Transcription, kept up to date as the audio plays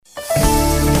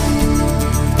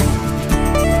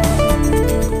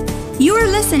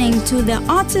listening to the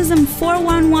Autism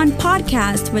 411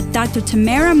 podcast with Dr.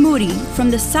 Tamara Moodie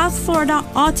from the South Florida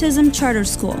Autism Charter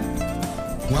School.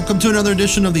 Welcome to another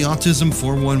edition of the Autism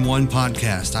 411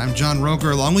 podcast. I'm John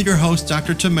Rogger, along with your host,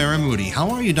 Dr. Tamara Moodie. How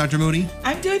are you, Dr. Moodie?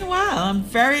 I'm doing well. I'm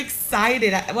very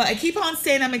excited. I keep on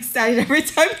saying I'm excited every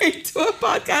time I do a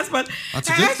podcast, but that's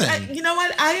a good thing. You know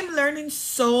what? I am learning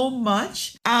so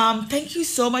much. Thank you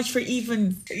so much for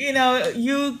even,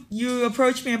 you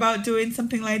approached me about doing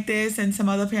something like this and some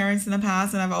other parents in the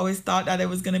past, and I've always thought that it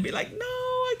was going to be like, no,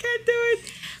 I can't do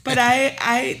it. But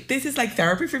I this is like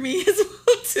therapy for me as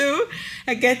well too.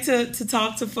 I get to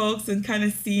talk to folks and kind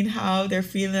of seeing how they're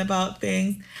feeling about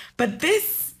things. But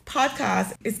this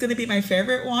podcast is going to be my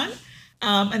favorite one.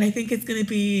 And I think it's going to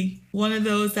be one of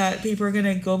those that people are going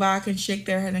to go back and shake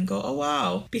their head and go, oh,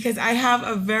 wow. Because I have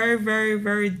a very, very,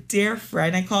 very dear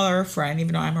friend. I call her a friend,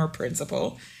 even though I'm her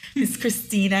principal. It's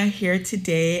Christina here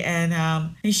today. And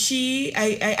I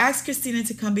asked Christina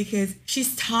to come because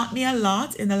she's taught me a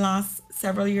lot in the last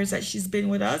several years that she's been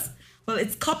with us. Well,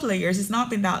 it's a couple of years. It's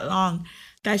not been that long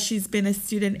that she's been a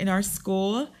student in our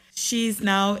school. She's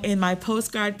now in my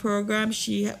postgrad program.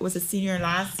 She was a senior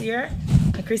last year.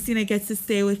 And Christina gets to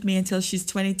stay with me until she's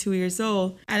 22 years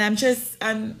old. And I'm just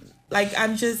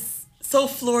so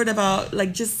floored about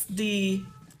just the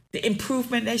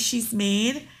improvement that she's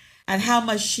made and how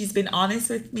much she's been honest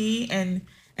with me and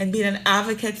being an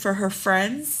advocate for her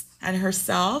friends and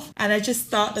herself. And I just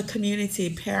thought the community,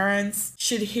 parents,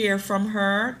 should hear from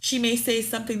her. She may say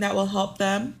something that will help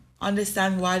them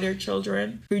understand why their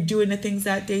children are doing the things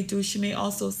that they do. She may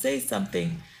also say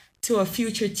something to a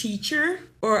future teacher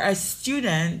or a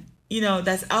student,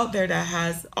 that's out there that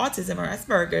has autism or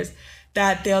Asperger's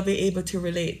that they'll be able to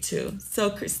relate to. So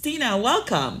Christina,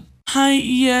 welcome. Hi,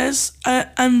 yes,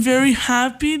 I'm very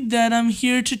happy that I'm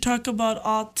here to talk about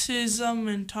autism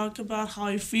and talk about how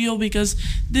I feel, because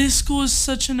this school is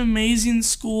such an amazing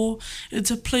school.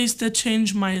 It's a place that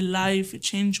changed my life. It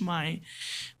changed my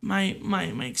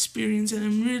experience, and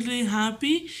I'm really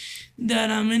happy that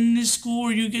I'm in this school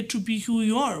where you get to be who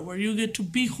you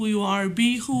are,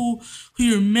 be who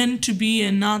you're meant to be,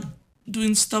 and not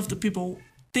doing stuff that people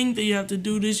think that you have to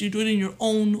do this. You do it in your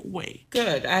own way.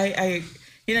 Good.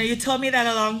 You told me that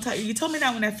a long time. You told me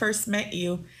that when I first met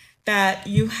you, that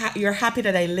you're happy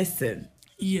that I listen.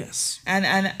 Yes.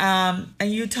 And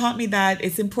you taught me that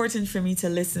it's important for me to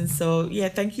listen. So yeah,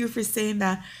 thank you for saying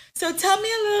that. So tell me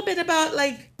a little bit about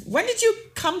when did you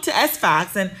come to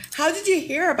SFACS and how did you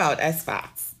hear about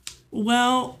SFACS?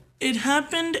 Well, it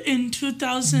happened in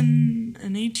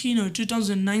 2018 or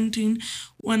 2019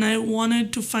 when I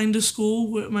wanted to find a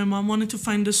school. My mom wanted to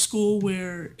find a school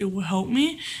where it would help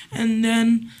me. And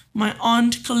then my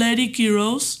aunt, Kaledi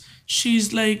Quiros,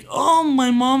 she's like, oh, my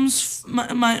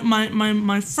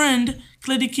friend,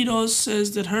 Kaledi Quiros,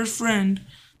 says that her friend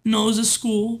knows a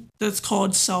school that's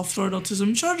called South Florida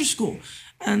Autism Charter School.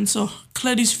 And so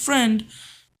Kaledi's friend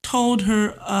told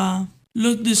her,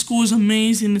 look, this school is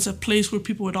amazing. It's a place where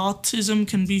people with autism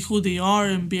can be who they are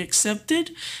and be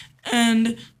accepted.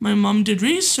 And my mom did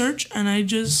research, and I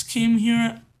just came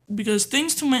here because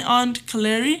thanks to my aunt,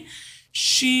 Kaleri,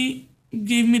 she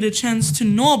gave me the chance to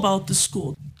know about the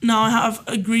school. Now I have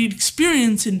a great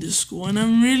experience in this school, and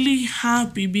I'm really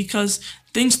happy because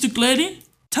thanks to Kaleri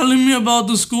telling me about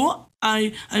the school,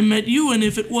 I met you, and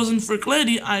if it wasn't for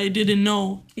Kaleri, I didn't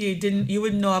know. You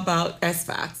wouldn't know about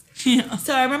SFACS. Yeah.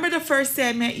 So I remember the first day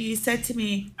I met you, you said to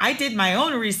me, I did my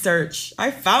own research. I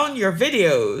found your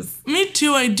videos. Me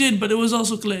too, I did, but it was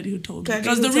also Kaleri who told me.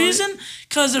 Because the reason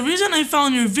I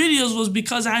found your videos was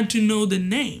because I had to know the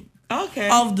name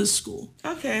of the school.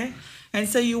 Okay. And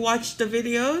so you watched the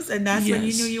videos, and that's when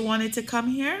you knew you wanted to come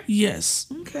here? Yes.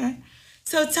 Okay.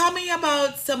 So tell me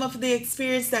about some of the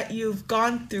experience that you've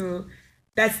gone through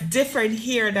that's different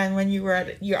here than when you were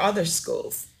at your other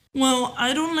schools. Well,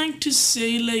 I don't like to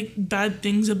say bad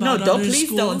things about other schools. No, please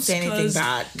don't say anything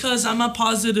bad. Because I'm a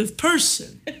positive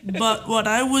person. But what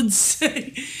I would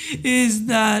say is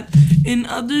that in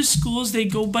other schools, they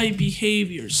go by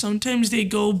behavior. Sometimes they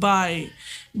go by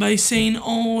saying,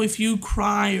 oh, if you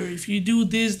cry or if you do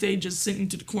this, they just sit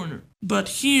into the corner. But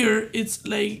here, it's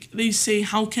like they say,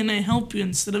 how can I help you?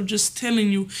 Instead of just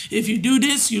telling you, if you do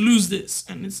this, you lose this.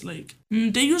 And it's like,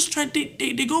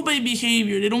 they go by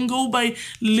behavior. They don't go by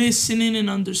listening and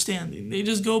understanding. They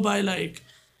just go by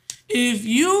if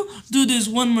you do this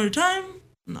one more time,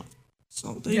 no.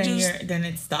 So then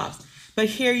it stops. But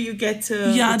here you get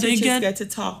to, teachers get to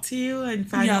talk to you and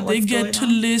find out what's going on. Yeah, they get to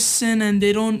listen, and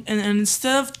they don't, and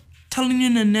instead of telling you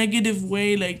in a negative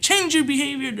way, change your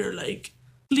behavior, they're like,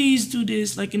 please do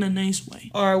this like in a nice way.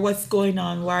 Or what's going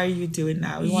on? Why are you doing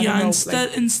that? We want to know,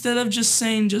 instead of just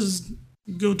saying, just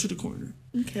go to the corner.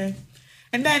 Okay.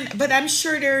 And then, but I'm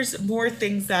sure there's more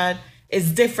things that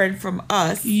is different from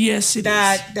us. Yes, it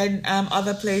is. Than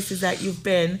other places that you've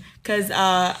been. Because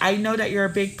I know that you're a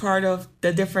big part of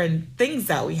the different things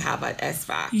that we have at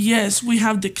SFACS. Yes, we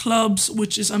have the clubs,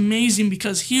 which is amazing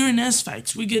because here in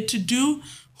SFACS, we get to do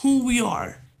who we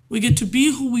are. We get to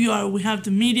be who we are. We have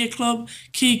the media club,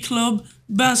 key club,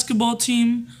 basketball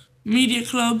team, media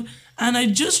club. And I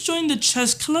just joined the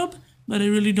chess club, but I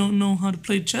really don't know how to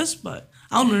play chess, but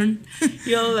I'll learn.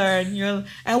 You'll learn.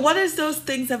 And what does those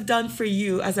things have done for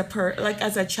you as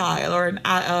a child or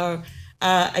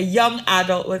a young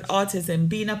adult with autism,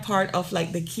 being a part of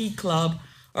like the Key Club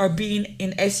or being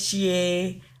in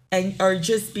SGA or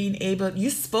just being able, you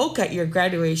spoke at your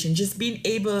graduation, just being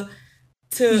able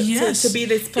to be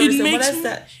this person.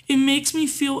 It makes me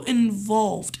feel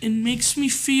involved. It makes me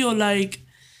feel like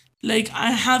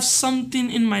I have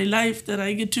something in my life that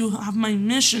I get to have my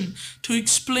mission to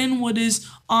explain what is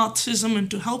autism and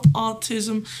to help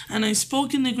autism. And I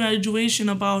spoke in the graduation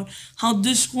about how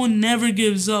this school never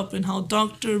gives up and how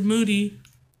Dr. Moodie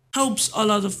helps a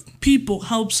lot of people,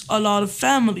 helps a lot of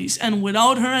families. And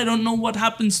without her, I don't know what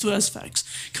happens to SFACS.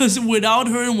 Because without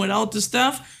her and without the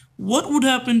staff, what would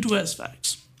happen to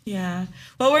SFACS? Yeah.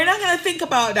 Well, we're not going to think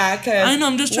about that because I know,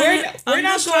 I'm just trying we're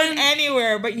not going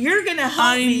anywhere, but you're going to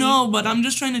help me. I know, but I'm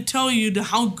just trying to tell you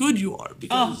how good you are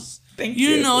because, thank you.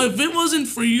 You know, if it wasn't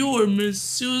for you or Miss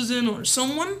Susan or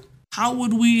someone, how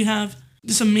would we have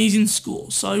this amazing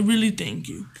school? So I really thank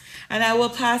you. And I will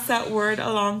pass that word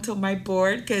along to my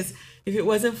board because if it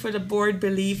wasn't for the board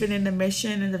believing in the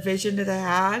mission and the vision that I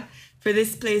had for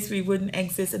this place, we wouldn't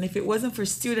exist. And if it wasn't for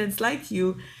students like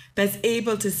you that's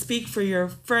able to speak for your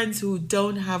friends who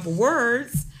don't have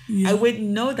words, I wouldn't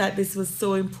know that this was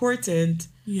so important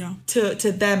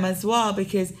to them as well.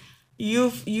 Because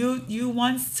you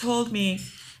once told me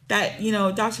that, you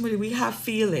know, Dr. Moodie, we have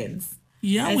feelings.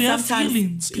 Yeah, and we have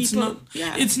feelings.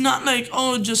 It's not like,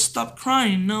 oh, just stop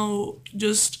crying. No,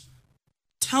 just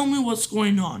tell me what's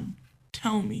going on.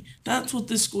 Tell me. That's what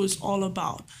this school is all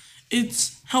about.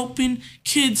 It's helping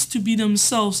kids to be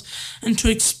themselves and to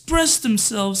express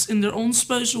themselves in their own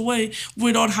special way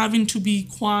without having to be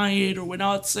quiet or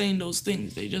without saying those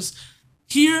things. They just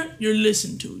hear, you're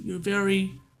listened to.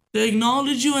 They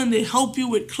acknowledge you and they help you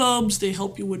with clubs, they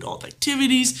help you with all the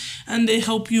activities, and they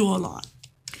help you a lot.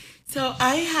 So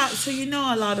you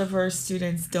know a lot of our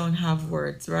students don't have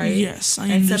words, right? Yes, I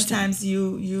understand. And understand. sometimes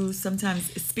you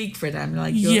sometimes speak for them.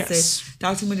 Like you'll say,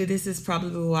 Dr. Moodie, this is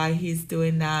probably why he's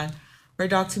doing that. Or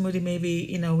Dr. Moodie, maybe,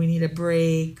 you know, we need a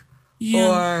break.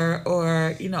 Yeah.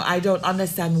 Or, you know, I don't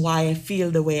understand why I feel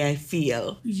the way I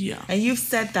feel. Yeah. And you've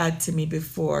said that to me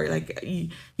before. Like,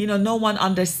 you know, no one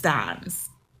understands.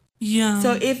 Yeah.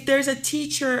 So if there's a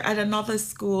teacher at another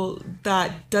school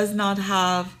that does not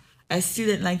have a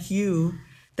student like you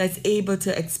that's able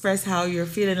to express how you're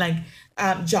feeling, like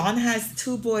John has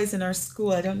 2 boys in our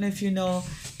school. I don't know if you know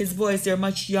his boys. They're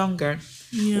much younger.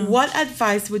 Yeah. What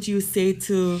advice would you say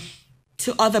to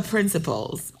other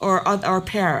principals or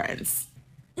parents?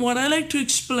 What I like to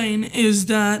explain is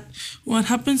that what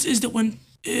happens is that when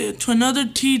to another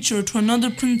teacher, to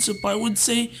another principal, I would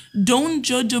say, don't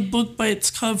judge a book by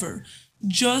its cover.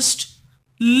 Just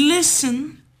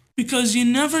listen, because you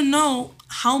never know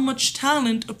how much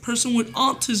talent a person with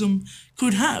autism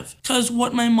could have. Because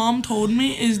what my mom told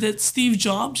me is that Steve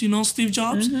Jobs, you know Steve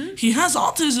Jobs? Mm-hmm. He has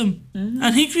autism,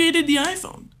 and he created the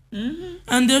iPhone. Mm-hmm.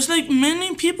 And there's like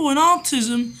many people with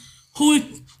autism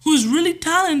who's really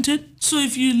talented. So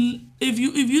if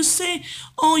you say,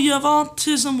 oh, you have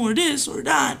autism or this or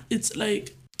that, it's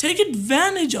like, take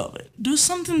advantage of it. Do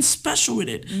something special with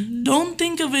it. Mm-hmm. Don't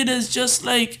think of it as just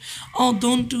like, oh,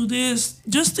 don't do this.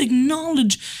 Just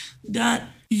acknowledge that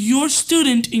your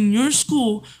student in your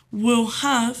school will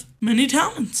have many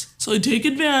talents. So take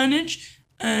advantage.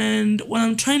 And what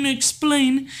I'm trying to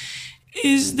explain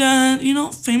is that, you know,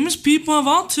 famous people have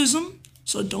autism.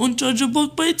 So don't judge a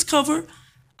book by its cover.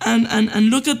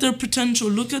 And look at their potential,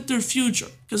 look at their future,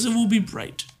 because it will be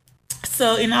bright.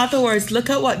 So in other words, look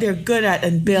at what they're good at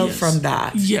and build from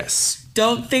that. Yes.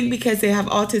 Don't think because they have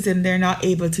autism, they're not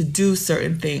able to do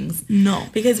certain things. No.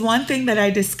 Because one thing that I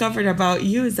discovered about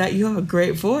you is that you have a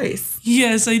great voice.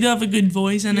 Yes, I do have a good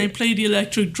voice, and I play the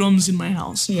electric drums in my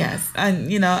house. Yes. And,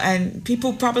 you know, and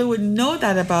people probably wouldn't know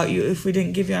that about you if we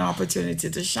didn't give you an opportunity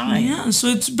to shine. Yeah, so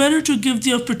it's better to give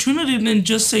the opportunity than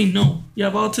just say, no, you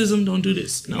have autism, don't do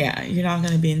this. No. Yeah, you're not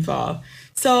going to be involved.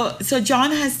 So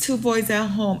John has 2 boys at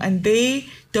home, and they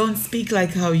don't speak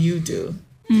like how you do.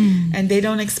 and they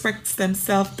don't express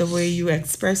themselves the way you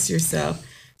express yourself.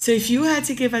 So if you had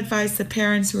to give advice to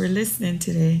parents who are listening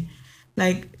today,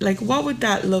 like what would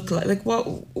that look like? Like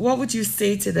what would you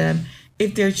say to them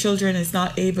if their children is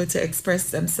not able to express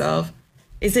themselves?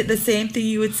 Is it the same thing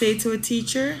you would say to a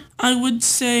teacher?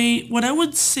 What I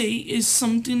would say is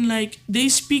something like they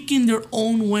speak in their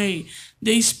own way.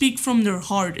 They speak from their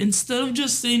heart. Instead of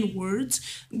just saying words,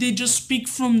 they just speak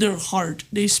from their heart.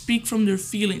 They speak from their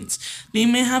feelings. They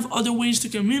may have other ways to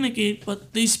communicate,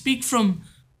 but they speak from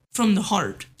the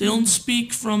heart. They don't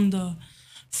speak from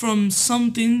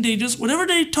something. They just, whatever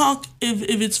they talk, if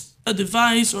it's a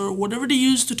device or whatever they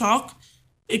use to talk,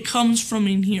 it comes from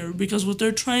in here, because what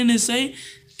they're trying to say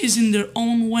is in their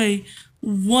own way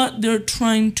what they're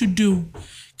trying to do.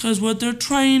 Because what they're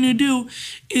trying to do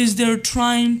is they're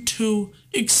trying to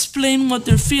explain what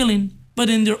they're feeling, but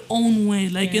in their own way,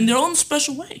 like in their own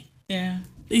special way. Yeah.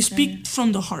 They speak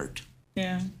from the heart.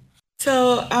 Yeah.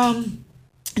 So,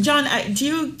 John, do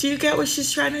you get what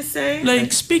she's trying to say?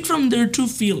 Like speak from their true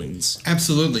feelings.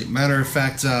 Absolutely. Matter of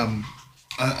fact,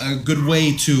 a good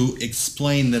way to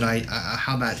explain that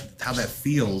how that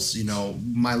feels. You know,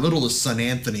 my littlest son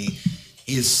Anthony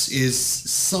is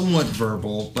somewhat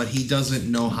verbal, but he doesn't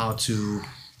know how to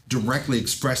directly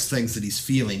express things that he's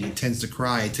feeling. He tends to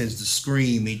cry, he tends to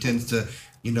scream, he tends to,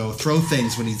 throw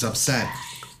things when he's upset.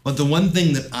 But the one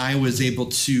thing that I was able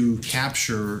to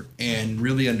capture and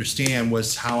really understand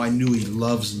was how I knew he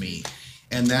loves me.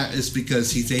 And that is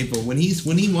because he's able, when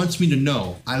he wants me to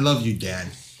know, I love you, Dad,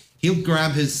 he'll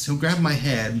grab my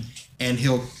head and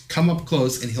he'll come up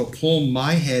close and he'll pull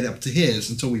my head up to his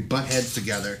until we butt heads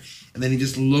together. And then he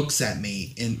just looks at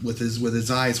me and with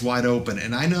his eyes wide open.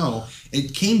 And I know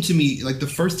it came to me like the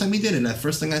first time he did it. And the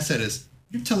first thing I said is,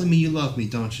 "You're telling me you love me,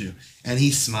 don't you?" And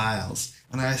he smiles.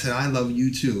 And I said, "I love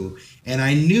you too." And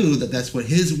I knew that that's what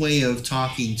his way of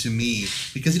talking to me,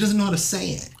 because he doesn't know how to say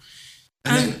it.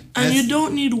 And you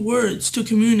don't need words to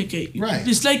communicate. Right.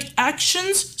 It's like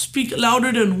actions speak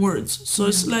louder than words. So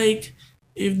it's like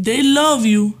if they love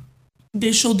you,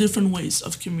 they show different ways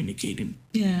of communicating.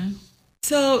 Yeah.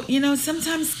 So,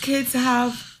 sometimes kids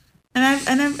have, and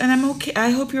I'm okay. I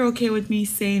hope you're okay with me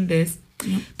saying this,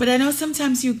 but I know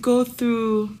sometimes you go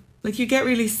through, like, you get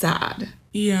really sad.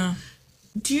 Yeah.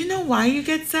 Do you know why you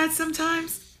get sad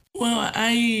sometimes? Well,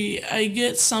 I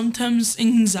get sometimes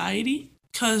anxiety,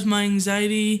 because my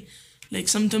anxiety, like,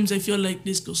 sometimes I feel like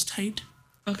this goes tight.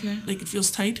 Okay. Like, it feels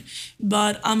tight.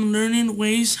 But I'm learning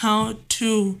ways how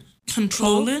to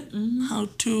control it, how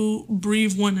to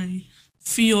breathe when I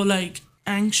feel like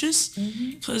anxious,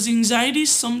 because anxiety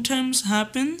sometimes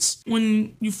happens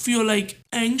when you feel like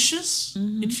anxious.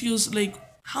 It feels like,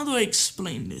 how do I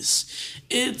explain this?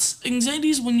 Anxiety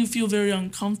is when you feel very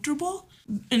uncomfortable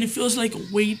and it feels like a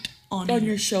weight on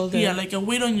your shoulder. Yeah, like a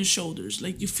weight on your shoulders.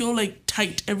 Like you feel like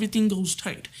tight, everything goes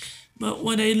tight. But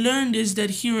what I learned is that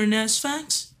here in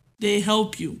SFACS, they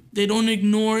help you. They don't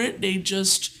ignore it, they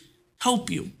just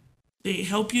help you. They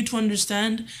help you to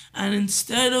understand, and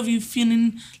instead of you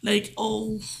feeling like,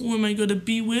 oh, who am I going to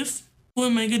be with? Who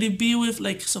am I going to be with,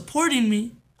 like, supporting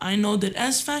me? I know that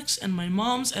SFACS and my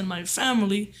moms and my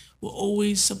family will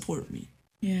always support me.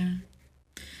 Yeah.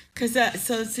 Because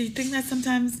so you think that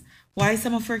sometimes why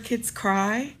some of our kids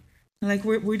cry? Like,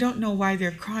 we don't know why they're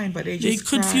crying, but they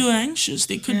could cry. feel anxious.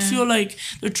 They could feel like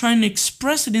they're trying to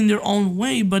express it in their own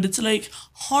way, but it's like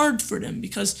hard for them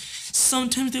because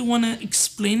sometimes they want to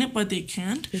explain it, but they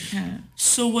can't. They can't.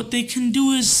 So what they can do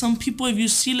is, some people, if you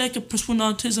see like a person with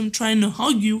autism trying to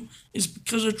hug you, is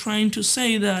because they're trying to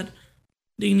say that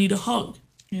they need a hug.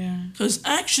 Yeah. Because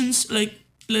actions like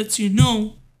lets you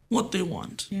know what they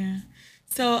want. Yeah.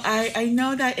 So I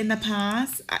know that in the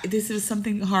past, this was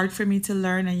something hard for me to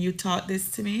learn, and you taught this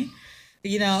to me.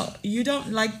 You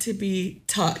don't like to be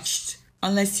touched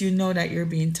unless you know that you're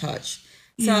being touched.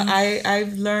 So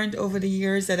I've learned over the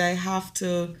years that I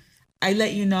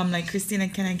let you know, I'm like, Christina,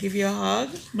 can I give you a hug?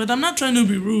 But I'm not trying to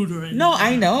be rude or anything. No,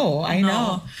 I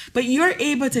know. But you're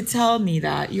able to tell me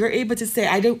that. You're able to say,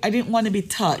 I didn't want to be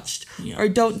touched. Yeah. Or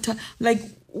don't like,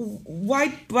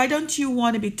 why don't you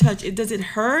want to be touched? Does it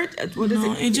hurt?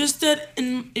 It's just that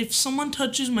if someone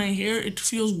touches my hair, it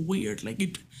feels weird. Like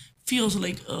it feels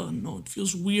like, it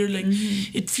feels weird. Like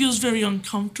it feels very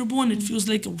uncomfortable, and it feels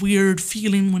like a weird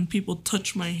feeling when people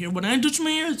touch my hair. When I touch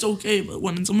my hair, it's okay, but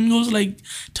when someone goes like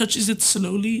touches it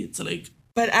slowly, it's like.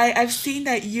 But I've seen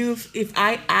that if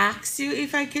I ask you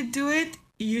if I could do it,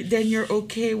 then you're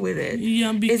okay with it.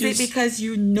 Yeah, because... Is it because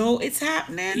you know it's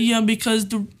happening? Yeah, because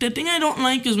the thing I don't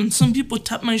like is when some people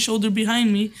tap my shoulder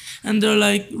behind me and they're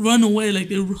like, run away. Like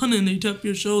they run and they tap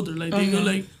your shoulder. Like they go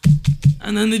like,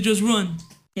 and then they just run.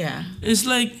 Yeah. It's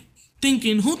like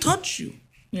thinking, who touched you?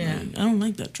 Yeah. Like, I don't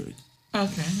like that trick.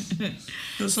 Okay.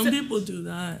 Because some people do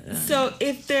that. So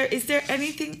is there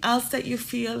anything else that you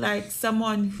feel like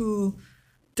someone who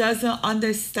doesn't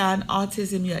understand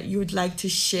autism yet you would like to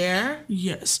share?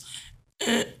 Yes.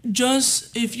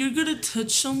 Just if you're gonna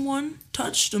touch someone,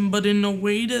 touch them, but in a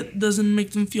way that doesn't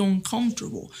make them feel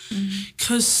uncomfortable.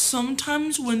 Because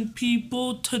sometimes when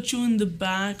people touch you in the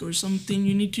back or something,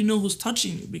 you need to know who's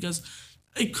touching you, because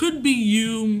it could be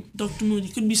you, Dr. Moodie,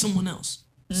 it could be someone else.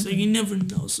 So you never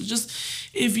know. So just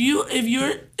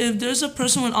if there's a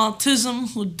person with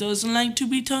autism who doesn't like to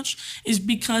be touched, it's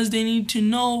because they need to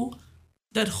know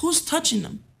that who's touching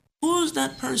them, who's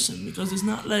that person, because it's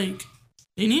not like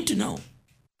they need to know.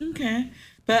 Okay.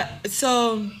 But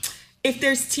so if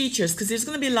there's teachers, because there's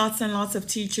going to be lots and lots of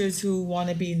teachers who want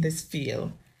to be in this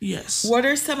field. Yes. What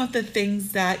are some of the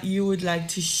things that you would like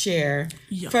to share?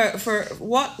 Yeah. For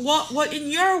what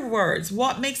in your words,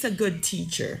 what makes a good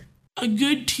teacher? A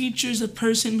good teacher is a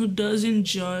person who doesn't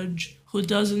judge, who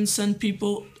doesn't send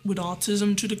people with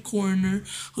autism to the corner,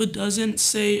 who doesn't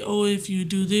say, oh, if you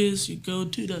do this, you go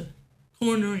to the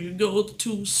corner, you go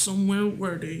to somewhere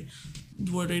where they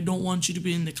don't want you to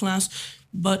be in the class.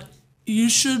 But you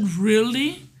should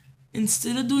really,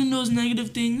 instead of doing those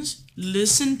negative things,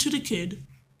 listen to the kid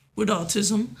with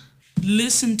autism,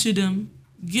 listen to them,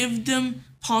 give them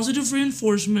positive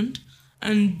reinforcement,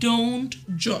 and don't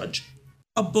judge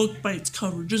a book by its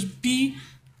cover. Just be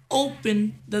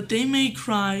open that they may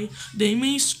cry, they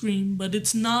may scream, but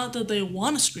it's not that they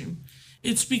want to scream.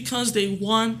 It's because they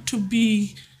want to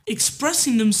be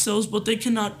expressing themselves, but they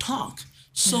cannot talk.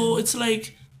 So it's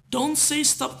like, don't say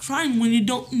stop crying when you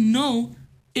don't know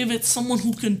if it's someone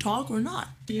who can talk or not.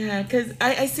 Yeah, because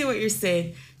I see what you're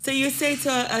saying. So you say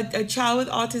to a child with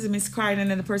autism is crying,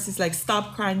 and then the person's like,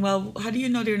 stop crying. Well, how do you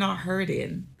know they're not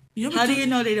hurting? Yeah, How do you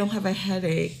know they don't have a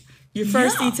headache? You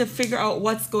first need to figure out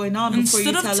what's going on before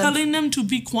you tell them. Instead of telling them to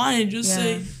be quiet, just Yeah.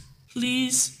 say,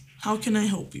 please, how can I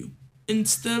help you?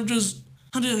 Instead of just,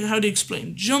 how do you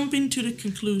explain? Jump into the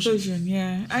conclusion.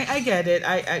 Yeah, I get it.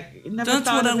 I never That's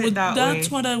thought what of I it would. that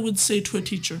That's way. what I would say to a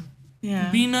teacher.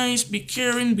 Yeah. Be nice, be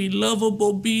caring, be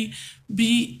lovable,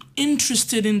 be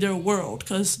interested in their world,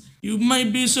 because you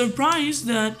might be surprised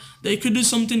that they could do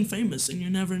something famous and you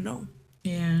never know.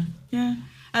 Yeah.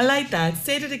 I like that.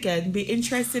 Say it again. Be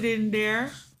interested in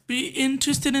their. Be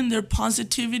interested in their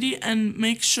positivity, and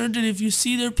make sure that if you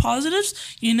see their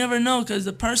positives, you never know, because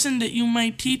the person that you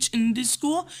might teach in this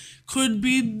school could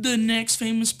be the next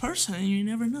famous person, and you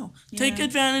never know. Take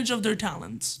advantage of their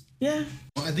talents. Yeah.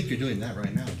 Well, I think you're doing that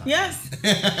right now. Doctor. Yes.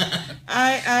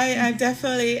 I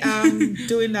definitely am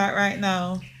doing that right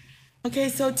now. Okay,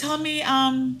 so tell me,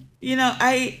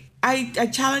 I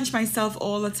challenge myself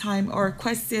all the time, or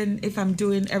question if I'm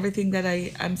doing everything that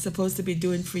I'm supposed to be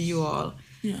doing for you all.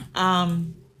 Yeah.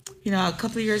 A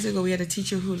couple of years ago, we had a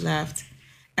teacher who left,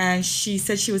 and she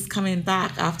said she was coming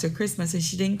back after Christmas, and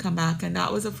she didn't come back. And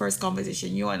that was the first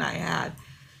conversation you and I had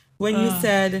when you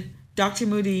said, Dr.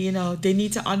 Moodie, they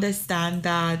need to understand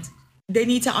that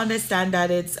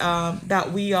it's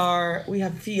that we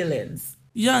have feelings.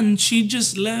 Yeah, and she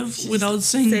just left without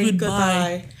saying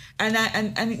goodbye.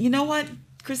 And you know what,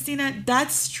 Christina, that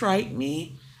struck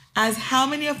me as how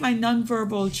many of my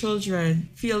nonverbal children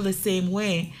feel the same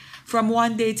way. From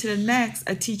one day to the next,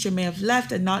 a teacher may have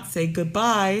left and not say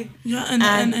goodbye. Yeah,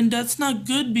 and that's not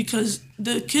good, because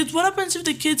the kids, what happens if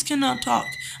the kids cannot talk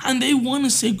and they want to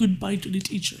say goodbye to the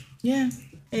teacher? Yeah,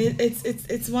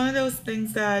 it's one of those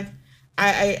things that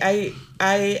I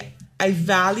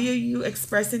value you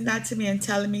expressing that to me and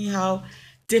telling me how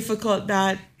difficult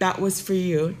that was for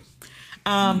you.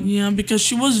 Yeah, because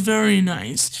she was very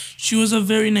nice. She was a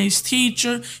very nice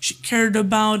teacher. She cared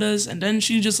about us, and then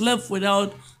she just left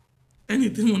without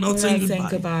anything, without saying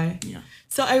goodbye. Yeah.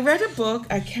 So I read a book.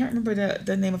 I can't remember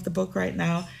the name of the book right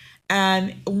now.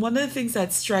 And one of the things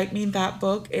that struck me in that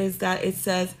book is that it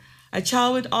says, a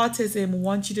child with autism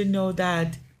wants you to know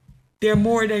that they're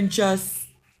more than just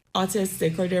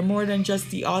autistic, or they're more than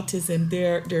just the autism.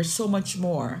 They're so much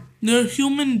more. They're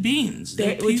human beings.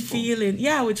 They're people.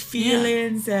 With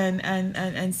feelings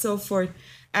and so forth.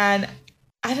 And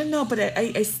I don't know, but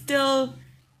I still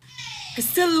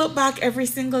look back every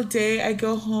single day. I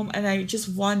go home and I just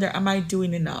wonder, am I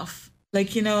doing enough?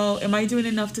 Am I doing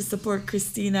enough to support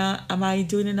Christina? Am I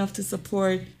doing enough to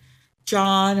support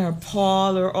John or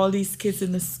Paul or all these kids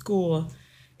in the school?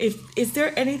 Is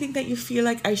there anything that you feel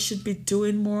like I should be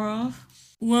doing more of?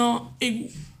 Well,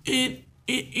 things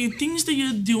that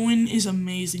you're doing is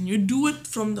amazing. You do it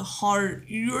from the heart.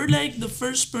 You're like the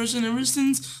first person ever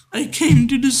since I came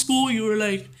to the school. You were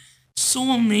like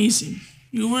so amazing.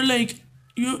 You were like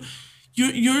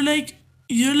you're like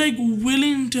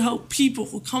willing to help people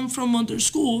who come from other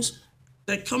schools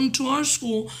that come to our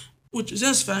school, which is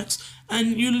SFACS,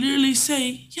 and you literally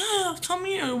say, yeah, come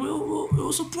here,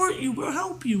 we'll support you, we'll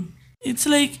help you. It's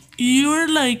like you're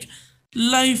like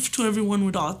life to everyone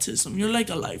with autism. You're like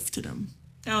a life to them.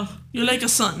 Oh. You're like a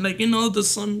son, like, you know, the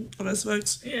son of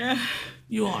SFACS? Yeah.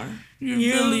 You are. You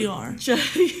really are.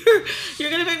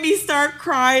 You're gonna make me start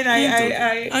crying.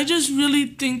 I just really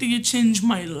think that you changed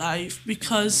my life,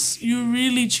 because you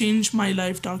really changed my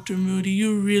life, Dr. Moodie.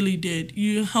 You really did.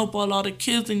 You help a lot of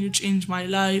kids and you changed my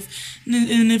life.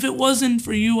 And if it wasn't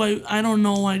for you, I don't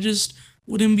know, I just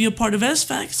wouldn't be a part of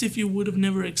SFACS if you would have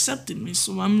never accepted me.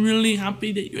 So I'm really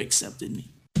happy that you accepted me.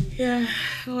 Yeah,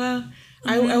 well,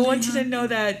 I want you to know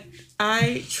that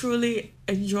I truly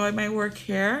enjoy my work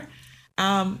here.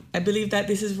 I believe that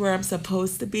this is where I'm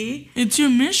supposed to be. It's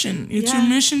your mission. It's your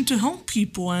mission to help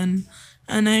people, and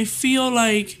I feel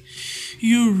like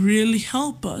you really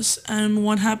help us. And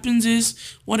what happens is,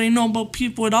 what I know about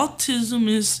people with autism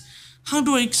is, how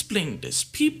do I explain this?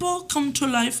 People come to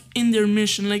life in their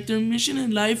mission, like their mission in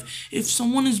life. If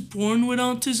someone is born with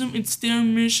autism, it's their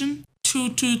mission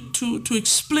to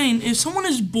explain. If someone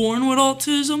is born with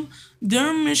autism,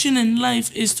 their mission in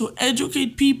life is to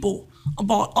educate people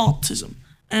about autism.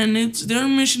 And it's their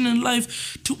mission in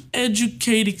life to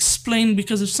educate, explain,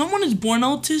 because if someone is born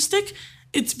autistic,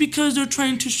 it's because they're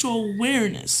trying to show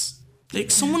awareness.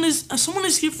 Like someone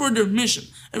is here for their mission.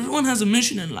 Everyone has a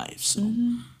mission in life. So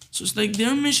it's like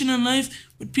their mission in life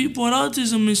with people with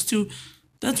autism is to,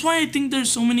 that's why I think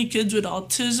there's so many kids with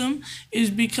autism, is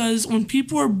because when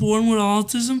people are born with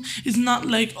autism, it's not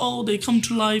like, oh, they come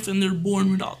to life and they're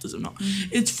born with autism. No,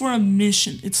 it's for a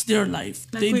mission. It's their life.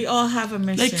 Like we all have a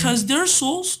mission. Like, because their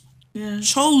souls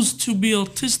chose to be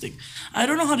autistic. I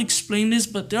don't know how to explain this,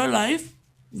 but their life,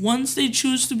 once they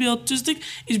choose to be autistic,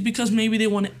 is because maybe they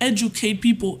want to educate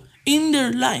people in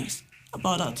their life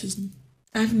about autism.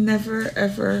 I've never,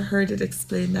 ever heard it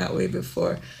explained that way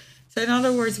before. So in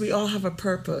other words, we all have a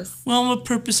purpose. We all have a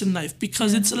purpose in life,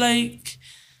 because it's like,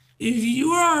 if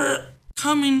you are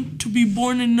coming to be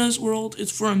born in this world,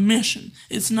 it's for a mission.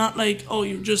 It's not like, oh,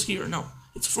 you're just here. No,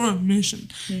 it's for a mission.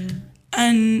 Yeah.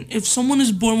 And if someone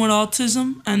is born with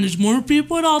autism and there's more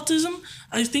people with autism,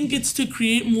 I think it's to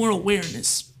create more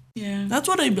awareness. Yeah. That's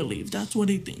what I believe. That's what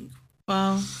I think.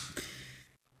 Wow.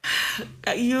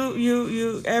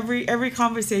 You every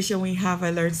conversation we have,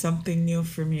 I learn something new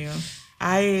from you.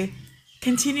 I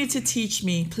continue to teach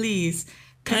me, please.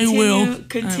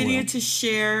 Continue to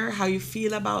share how you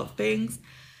feel about things,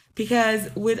 because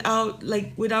without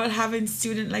having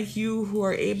students like you who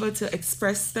are able to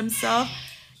express themselves,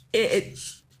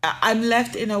 I'm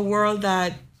left in a world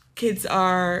that kids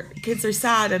are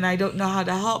sad, and I don't know how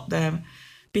to help them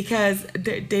because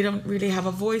they don't really have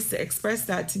a voice to express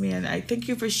that to me. And I thank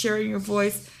you for sharing your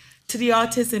voice to the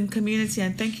autism community,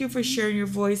 and thank you for sharing your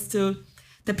voice to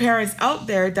the parents out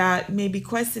there that may be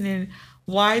questioning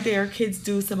why their kids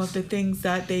do some of the things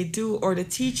that they do, or the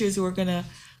teachers who are going to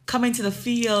come into the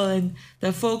field, and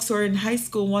the folks who are in high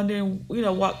school wondering,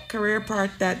 what career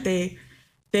path that they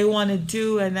want to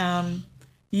do. And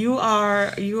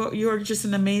you're just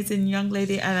an amazing young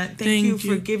lady, and I thank you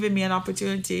for giving me an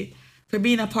opportunity, for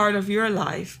being a part of your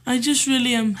life. I just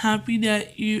really am happy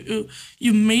that you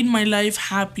made my life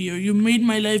happier. You made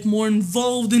my life more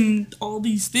involved in all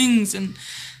these things, and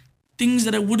things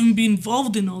that I wouldn't be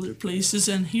involved in other places.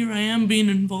 And here I am being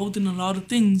involved in a lot of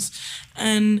things.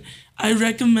 And I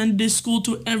recommend this school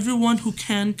to everyone who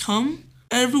can come.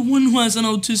 Everyone who has an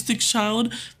autistic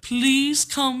child, please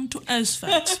come to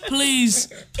SFACS.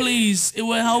 Please. It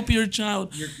will help your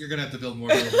child. You're going to have to build more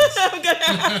buildings. I'm going to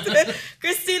have to.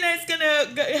 Christina is going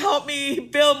to help me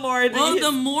build more. Well,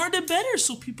 the more the better,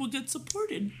 so people get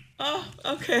supported. Oh,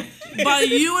 okay. By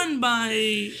you and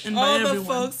by all everyone. The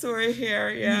folks who are here,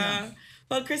 yeah.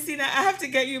 Well, Christina, I have to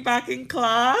get you back in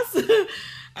class.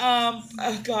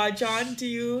 Oh God, John, do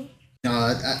you? No,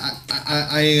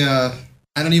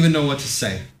 I don't even know what to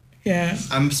say. Yeah.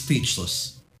 I'm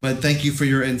speechless. But thank you for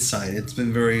your insight. It's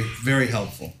been very, very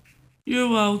helpful. You're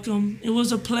welcome. It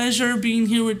was a pleasure being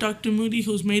here with Dr. Moodie,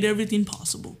 who's made everything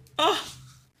possible. Oh,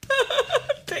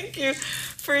 thank you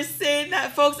for saying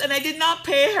that, folks. And I did not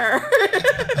pay her.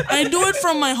 I do it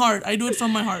from my heart.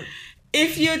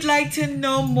 If you'd like to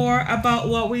know more about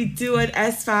what we do at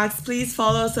SFACS, please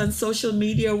follow us on social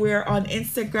media. We're on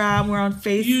Instagram. We're on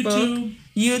Facebook.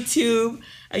 YouTube.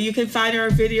 You can find our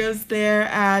videos there.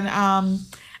 And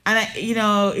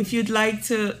if you'd like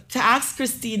to ask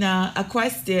Christina a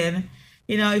question,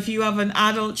 if you have an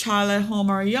adult child at home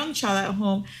or a young child at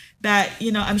home, that,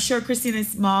 I'm sure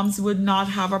Christina's moms would not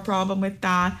have a problem with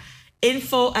that.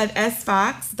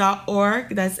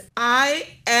 info@sfacs.org. That's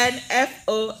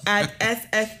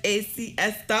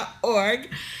info@sfacs.org.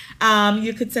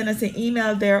 You could send us an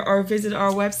email there or visit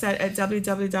our website at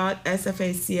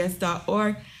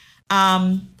www.sfacs.org.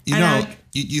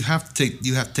 You have to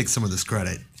take some of this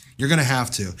credit. You're going to have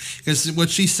to, because what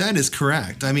she said is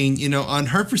correct. I mean, on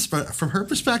her from her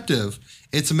perspective,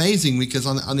 it's amazing because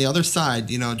on the other side,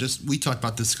 we talked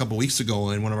about this a couple weeks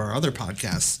ago in one of our other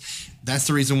podcasts. That's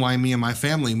the reason why me and my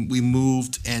family, we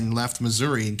moved and left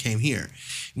Missouri and came here.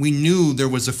 We knew there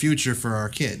was a future for our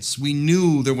kids. We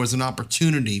knew there was an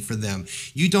opportunity for them.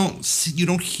 You don't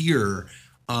hear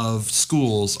of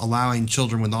schools allowing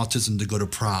children with autism to go to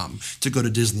prom, to go to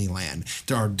Disneyland,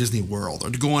 or Disney World, or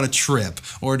to go on a trip,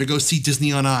 or to go see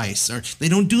Disney on Ice. Or they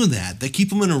don't do that. They keep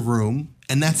them in a room,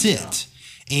 and that's it.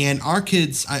 And our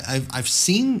kids, I've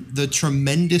seen the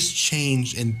tremendous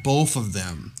change in both of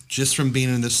them just from being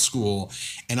in this school.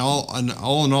 And all in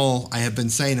all, I have been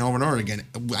saying over and over again,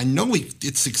 I know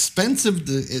it's expensive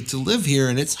to live here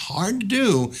and it's hard to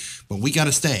do, but we got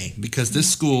to stay because this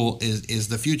school is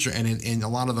the future. And a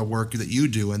lot of the work that you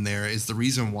do in there is the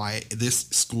reason why this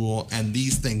school and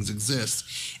these things exist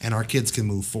and our kids can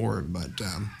move forward. But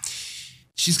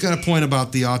she's got a point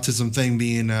about the autism thing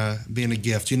being a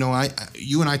gift. You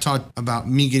and I talked about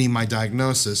me getting my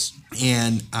diagnosis,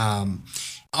 and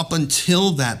up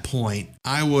until that point,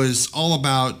 I was all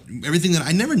about everything that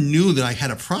I never knew that I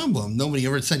had a problem. Nobody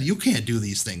ever said, you can't do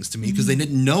these things to me because they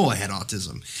didn't know I had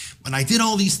autism. But I did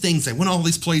all these things. I went all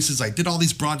these places. I did all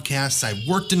these broadcasts. I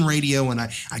worked in radio and I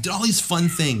did all these fun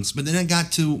things. But then I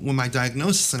got to my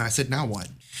diagnosis and I said, now what?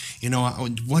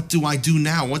 What do I do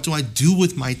now? What do I do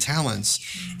with my talents?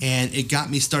 And it got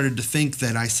me started to think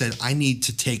that I said, I need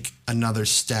to take another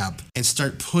step and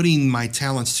start putting my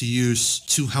talents to use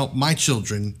to help my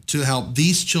children, to help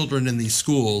these children in these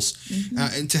schools,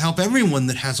 and to help everyone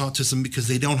that has autism because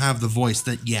they don't have the voice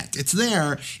that yet. It's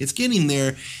there, it's getting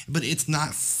there, but it's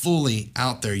not fully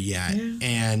out there yet. Yeah.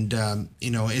 And,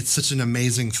 it's such an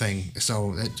amazing thing.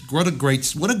 So what a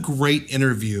great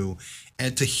interview.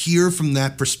 And to hear from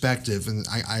that perspective, and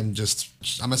I'm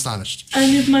astonished.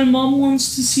 And if my mom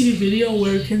wants to see the video,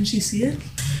 where can she see it?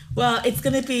 Well, it's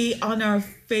going to be on our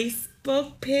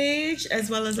Facebook page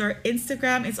as well as our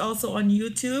Instagram. It's also on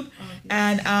YouTube. Okay.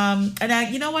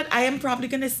 And you know what? I am probably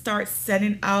going to start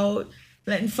sending out,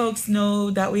 letting folks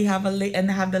know that we have a link and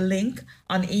have the link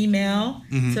on email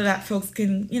so that folks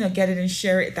can, get it and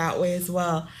share it that way as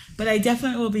well. But I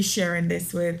definitely will be sharing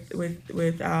this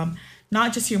with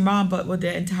not just your mom, but with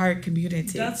the entire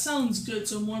community. That sounds good.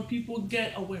 So more people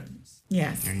get awareness.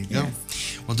 Yes. There you go.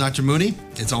 Yes. Well, Dr. Moodie,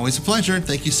 it's always a pleasure.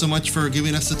 Thank you so much for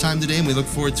giving us the time today. And we look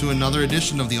forward to another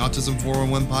edition of the Autism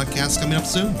 411 podcast coming up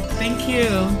soon. Thank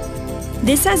you.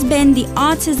 This has been the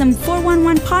Autism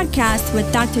 411 podcast with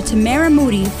Dr. Tamara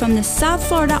Moodie from the South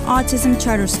Florida Autism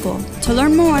Charter School. To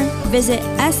learn more, visit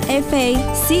sfacs.org.